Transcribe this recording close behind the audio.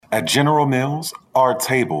At General Mills, our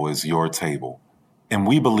table is your table, and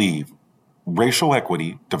we believe racial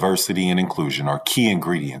equity, diversity, and inclusion are key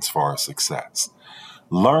ingredients for our success.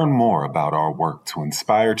 Learn more about our work to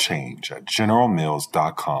inspire change at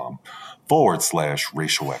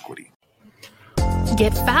generalmills.com/racial equity.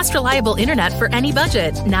 Get fast, reliable internet for any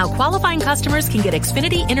budget. Now qualifying customers can get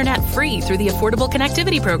Xfinity Internet free through the Affordable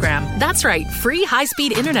Connectivity Program. That's right, free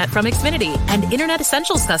high-speed internet from Xfinity. And Internet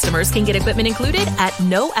Essentials customers can get equipment included at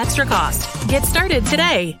no extra cost. Get started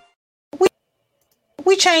today.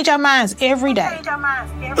 We change our minds every day.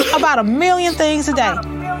 About a million things a day.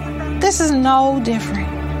 This is no different.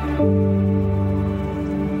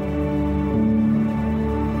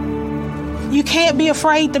 You can't be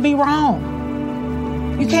afraid to be wrong.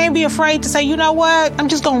 You can't be afraid to say, you know what, I'm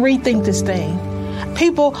just going to rethink this thing.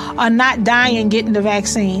 People are not dying getting the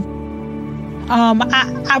vaccine.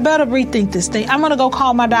 I better rethink this thing. I'm going to go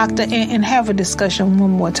call my doctor and have a discussion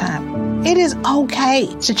one more time. It is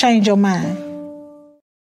okay to change your mind.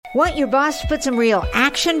 Want your boss to put some real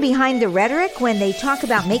action behind the rhetoric when they talk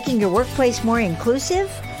about making your workplace more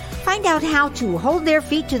inclusive? Find out how to hold their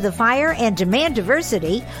feet to the fire and demand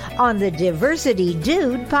diversity on the Diversity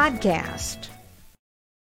Dude podcast.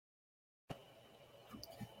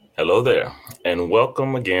 Hello there, and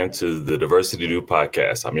welcome again to the Diversity Dude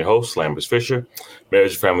podcast. I'm your host, Lambert Fisher,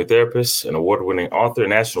 marriage and family therapist, and award-winning author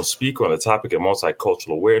and national speaker on the topic of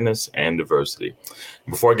multicultural awareness and diversity.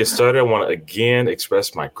 Before I get started, I want to again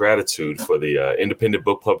express my gratitude for the Independent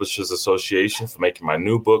Book Publishers Association for making my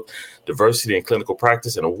new book, Diversity in Clinical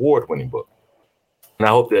Practice, an award-winning book. And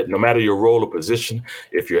I hope that no matter your role or position,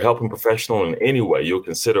 if you're helping professional in any way, you'll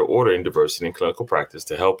consider ordering Diversity in Clinical Practice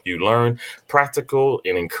to help you learn practical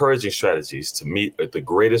and encouraging strategies to meet the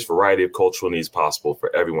greatest variety of cultural needs possible for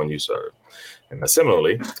everyone you serve. And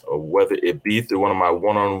similarly, whether it be through one of my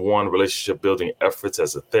one-on-one relationship building efforts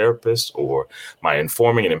as a therapist or my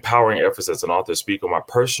informing and empowering efforts as an author speaker, my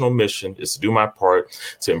personal mission is to do my part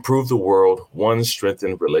to improve the world one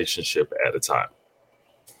strengthened relationship at a time.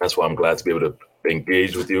 That's why I'm glad to be able to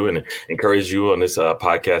engage with you and encourage you on this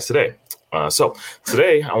podcast today. So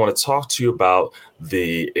today I want to talk to you about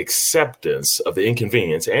the acceptance of the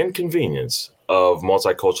inconvenience and convenience of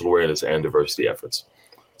multicultural awareness and diversity efforts.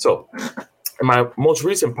 So in my most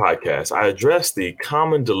recent podcast, I addressed the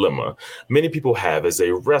common dilemma many people have as they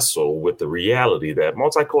wrestle with the reality that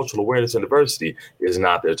multicultural awareness and diversity is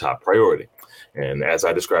not their top priority. And as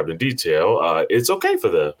I described in detail, it's okay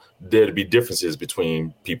for there to be differences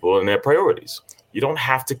between people and their priorities. You don't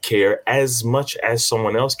have to care as much as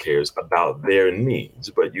someone else cares about their needs,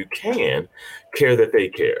 but you can care that they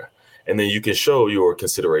care. And then you can show your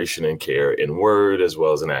consideration and care in word as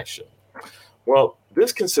well as in action. Well,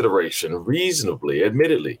 this consideration reasonably,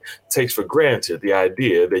 admittedly, takes for granted the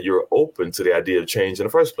idea that you're open to the idea of change in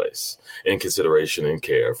the first place, in consideration and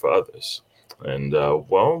care for others. And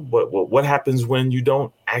what happens when you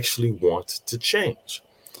don't actually want to change?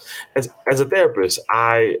 As a therapist,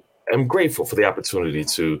 I am grateful for the opportunity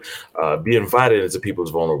to be invited into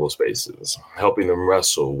people's vulnerable spaces, helping them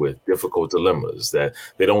wrestle with difficult dilemmas that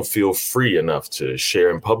they don't feel free enough to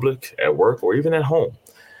share in public, at work, or even at home.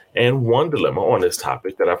 And one dilemma on this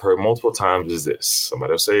topic that I've heard multiple times is this.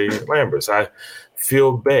 Somebody will say, Lambert, I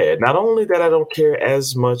feel bad. Not only that I don't care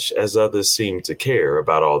as much as others seem to care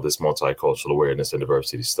about all this multicultural awareness and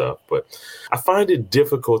diversity stuff, but I find it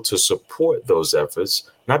difficult to support those efforts,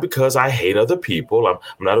 not because I hate other people. I'm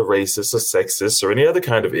not a racist or sexist or any other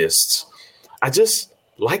kind of ist. I just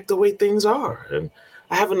like the way things are. And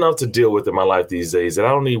I have enough to deal with in my life these days that I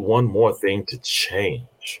don't need one more thing to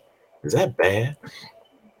change. Is that bad?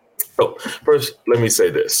 So first, let me say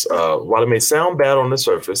this. While it may sound bad on the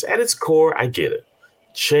surface, at its core, I get it.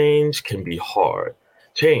 Change can be hard.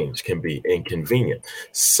 Change can be inconvenient.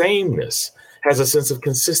 Sameness has a sense of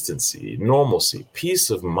consistency, normalcy, peace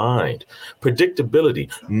of mind, predictability.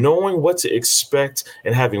 Knowing what to expect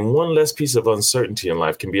and having one less piece of uncertainty in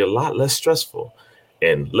life can be a lot less stressful.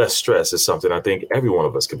 And less stress is something I think every one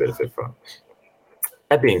of us can benefit from.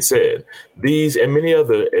 That being said, these and many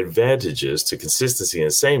other advantages to consistency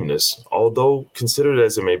and sameness, although considered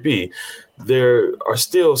as it may be, there are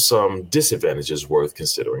still some disadvantages worth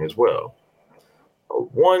considering as well.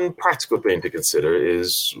 One practical thing to consider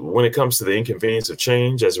is when it comes to the inconvenience of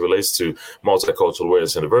change as it relates to multicultural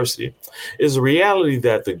awareness and diversity, is the reality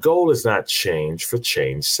that the goal is not change for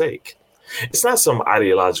change's sake. It's not some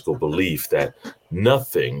ideological belief that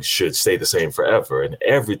nothing should stay the same forever and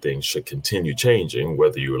everything should continue changing,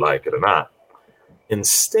 whether you like it or not.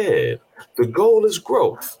 Instead, the goal is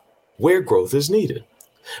growth, where growth is needed.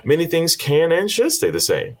 Many things can and should stay the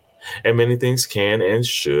same. And many things can and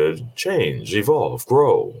should change, evolve,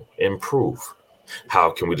 grow, improve.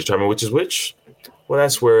 How can we determine which is which? Well,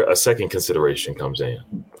 that's where a second consideration comes in.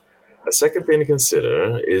 A second thing to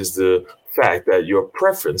consider is the fact that your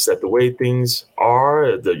preference, that the way things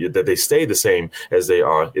are, that they stay the same as they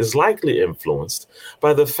are, is likely influenced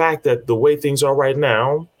by the fact that the way things are right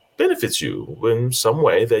now benefits you in some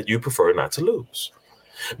way that you prefer not to lose.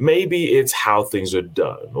 Maybe it's how things are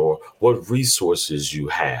done, or what resources you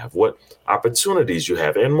have, what opportunities you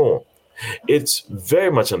have, and more. It's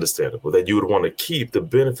very much understandable that you would want to keep the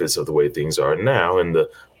benefits of the way things are now, and the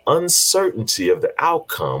uncertainty of the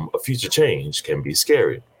outcome of future change can be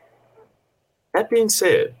scary. That being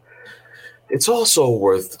said, it's also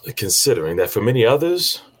worth considering that for many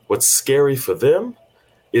others, what's scary for them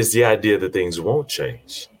is the idea that things won't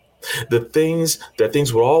change. That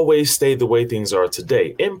things will always stay the way things are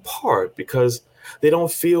today, in part because they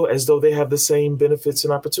don't feel as though they have the same benefits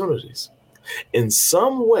and opportunities. In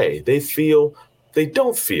some way, they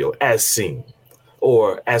don't feel as seen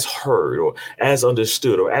or as heard or as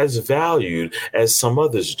understood or as valued as some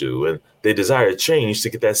others do. And they desire change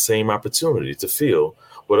to get that same opportunity to feel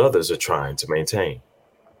what others are trying to maintain.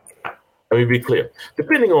 Let me be clear.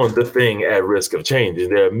 Depending on the thing at risk of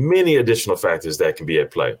changing, there are many additional factors that can be at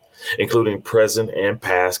play, including present and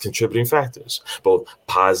past contributing factors, both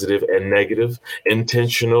positive and negative,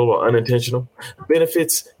 intentional or unintentional,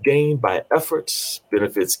 benefits gained by efforts,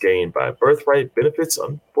 benefits gained by birthright, benefits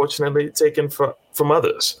unfortunately taken from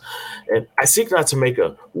others. And I seek not to make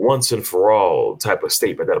a once and for all type of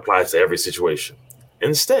statement that applies to every situation.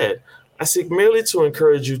 Instead, I seek merely to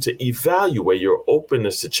encourage you to evaluate your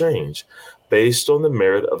openness to change based on the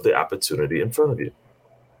merit of the opportunity in front of you.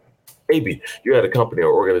 Maybe you're at a company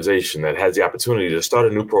or organization that has the opportunity to start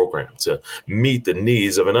a new program to meet the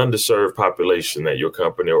needs of an underserved population that your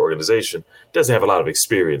company or organization doesn't have a lot of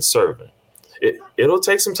experience serving. It'll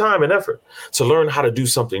take some time and effort to learn how to do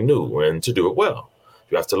something new and to do it well.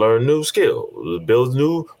 You have to learn new skills, build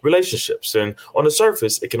new relationships, and on the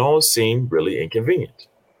surface, it can all seem really inconvenient.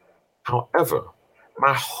 However,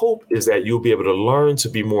 my hope is that you'll be able to learn to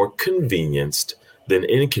be more convenienced than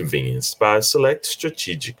inconvenienced by select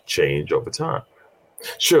strategic change over time.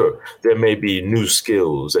 Sure, there may be new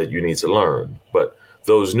skills that you need to learn, but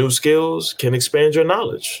those new skills can expand your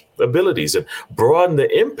knowledge, abilities, and broaden the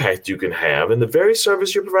impact you can have in the very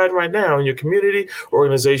service you're providing right now in your community,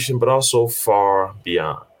 organization, but also far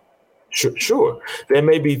beyond. Sure, there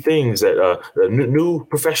may be things that new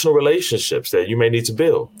professional relationships that you may need to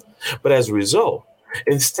build. But as a result,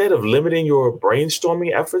 instead of limiting your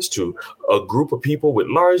brainstorming efforts to a group of people with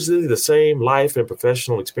largely the same life and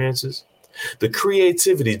professional experiences, the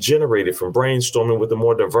creativity generated from brainstorming with a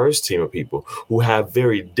more diverse team of people who have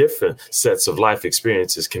very different sets of life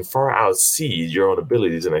experiences can far exceed your own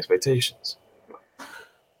abilities and expectations.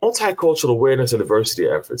 Multicultural awareness and diversity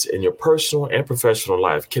efforts in your personal and professional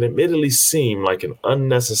life can admittedly seem like an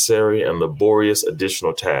unnecessary and laborious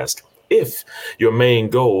additional task if your main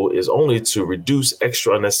goal is only to reduce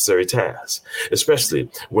extra unnecessary tasks, especially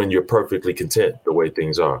when you're perfectly content the way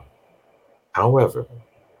things are. However,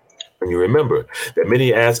 when you remember that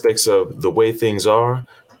many aspects of the way things are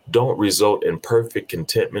don't result in perfect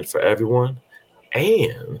contentment for everyone,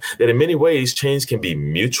 and that in many ways change can be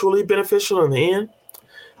mutually beneficial in the end,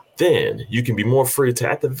 then you can be more free to,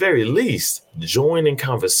 at the very least, join in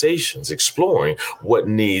conversations exploring what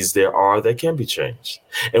needs there are that can be changed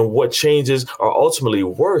and what changes are ultimately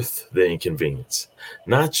worth the inconvenience,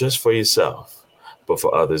 not just for yourself, but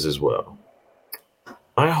for others as well.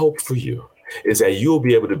 My hope for you is that you'll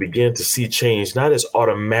be able to begin to see change not as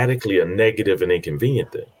automatically a negative and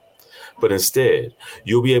inconvenient thing, but instead,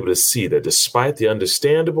 you'll be able to see that despite the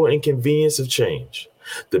understandable inconvenience of change,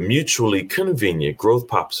 the mutually convenient growth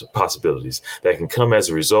possibilities that can come as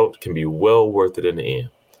a result can be well worth it in the end,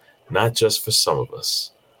 not just for some of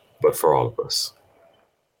us, but for all of us.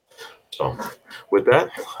 So with that,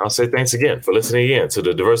 I'll say thanks again for listening again to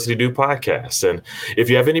the Diversity Do podcast. And if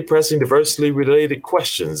you have any pressing diversity related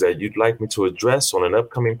questions that you'd like me to address on an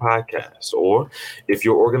upcoming podcast, or if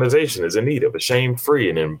your organization is in need of a shame-free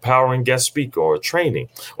and empowering guest speaker or training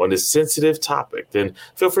on this sensitive topic, then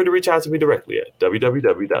feel free to reach out to me directly at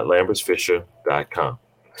www.lambertsfisher.com.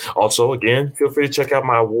 Also, again, feel free to check out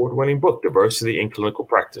my award-winning book, Diversity in Clinical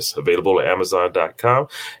Practice, available at Amazon.com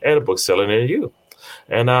and a bookseller near you.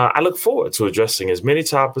 And I look forward to addressing as many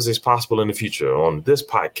topics as possible in the future on this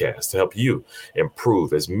podcast to help you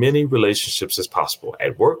improve as many relationships as possible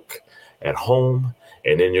at work, at home,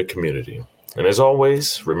 and in your community. And as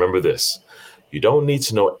always, remember this: you don't need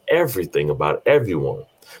to know everything about everyone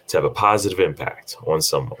to have a positive impact on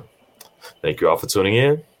someone. Thank you all for tuning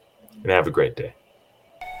in, and have a great day.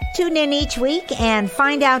 Tune in each week and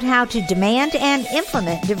find out how to demand and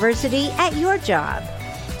implement diversity at your job.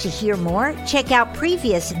 To hear more, check out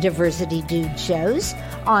previous Diversity Dude shows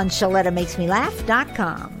on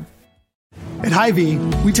ShalettaMakesMeLaugh.com. At Hy-Vee,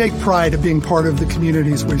 we take pride of being part of the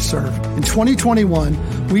communities we serve. In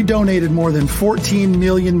 2021, we donated more than 14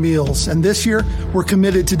 million meals, and this year, we're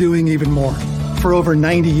committed to doing even more. For over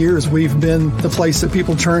 90 years, we've been the place that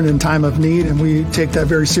people turn in time of need, and we take that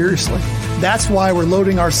very seriously. That's why we're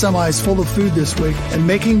loading our semis full of food this week and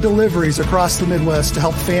making deliveries across the Midwest to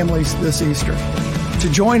help families this Easter. To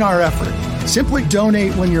join our effort, simply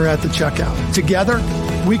donate when you're at the checkout. Together,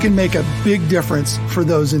 we can make a big difference for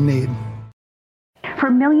those in need. For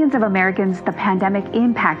millions of Americans, the pandemic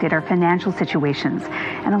impacted our financial situations,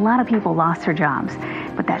 and a lot of people lost their jobs.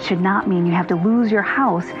 But that should not mean you have to lose your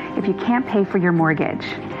house if you can't pay for your mortgage.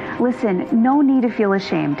 Listen, no need to feel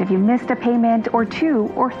ashamed if you missed a payment or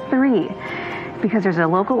 2 or 3, because there's a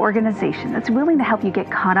local organization that's willing to help you get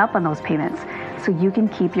caught up on those payments so you can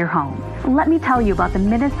keep your home. Let me tell you about the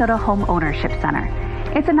Minnesota Home Ownership Center.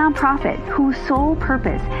 It's a nonprofit whose sole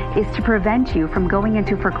purpose is to prevent you from going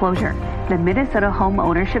into foreclosure. The Minnesota Home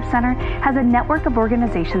Ownership Center has a network of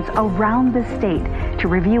organizations around the state to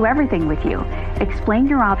review everything with you, explain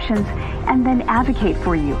your options, and then advocate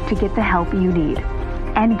for you to get the help you need.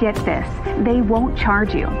 And get this, they won't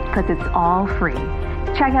charge you because it's all free.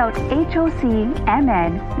 Check out hocmn.org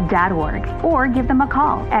or give them a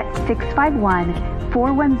call at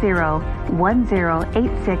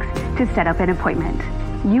 651-410-1086 to set up an appointment.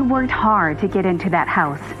 You worked hard to get into that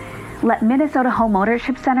house. Let Minnesota Home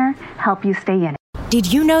Ownership Center help you stay in it.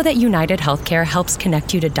 Did you know that United Healthcare helps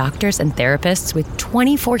connect you to doctors and therapists with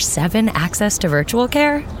 24/7 access to virtual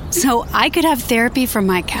care? So I could have therapy from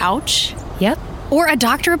my couch? Yep. Or a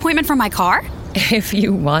doctor appointment from my car? If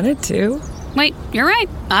you wanted to. Wait, you're right.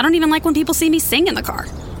 I don't even like when people see me sing in the car.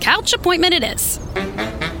 Couch appointment it is.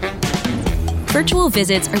 Virtual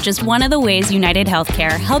visits are just one of the ways United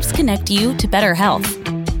Healthcare helps connect you to better health.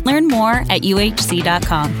 Learn more at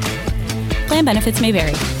uhc.com. Plan benefits may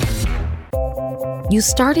vary. You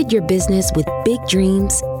started your business with big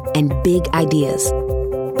dreams and big ideas.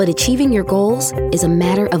 But achieving your goals is a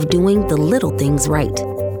matter of doing the little things right.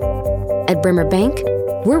 At Bremer Bank,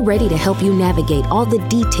 we're ready to help you navigate all the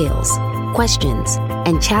details, questions,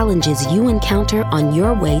 and challenges you encounter on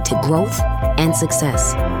your way to growth and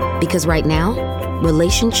success. Because right now,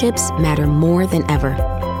 relationships matter more than ever,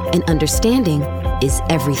 and understanding is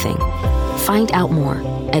everything. Find out more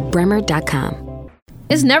at bremer.com.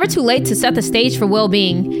 It's never too late to set the stage for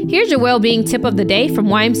well-being. Here's your well-being tip of the day from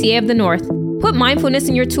YMCA of the North. Put mindfulness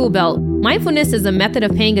in your tool belt. Mindfulness is a method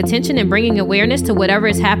of paying attention and bringing awareness to whatever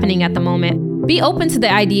is happening at the moment. Be open to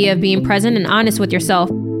the idea of being present and honest with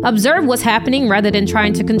yourself. Observe what's happening rather than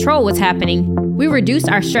trying to control what's happening. We reduce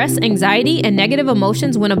our stress, anxiety, and negative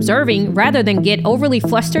emotions when observing rather than get overly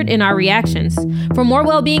flustered in our reactions. For more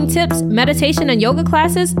well-being tips, meditation, and yoga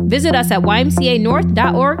classes, visit us at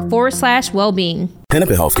ymcanorth.org/well-being.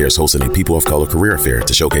 Hennepin Healthcare is hosting a People of Color Career Fair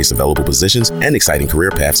to showcase available positions and exciting career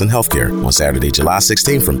paths in healthcare on Saturday, July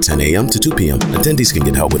 16 from 10 a.m. to 2 p.m. Attendees can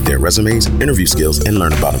get help with their resumes, interview skills, and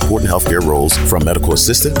learn about important healthcare roles from medical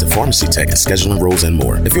assistant to pharmacy tech and scheduling roles and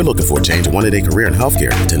more. If you're looking for a change and wanted a career in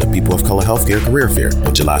healthcare, attend the People of Color Healthcare Career Fair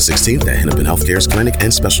on July 16th at Hennepin Healthcare's Clinic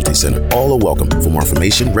and Specialty Center. All are welcome. For more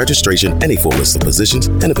information, registration, and a full list of positions,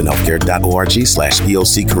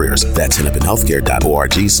 hennepinhealthcare.org/POC careers. That's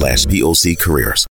hennepinhealthcare.org/POC careers.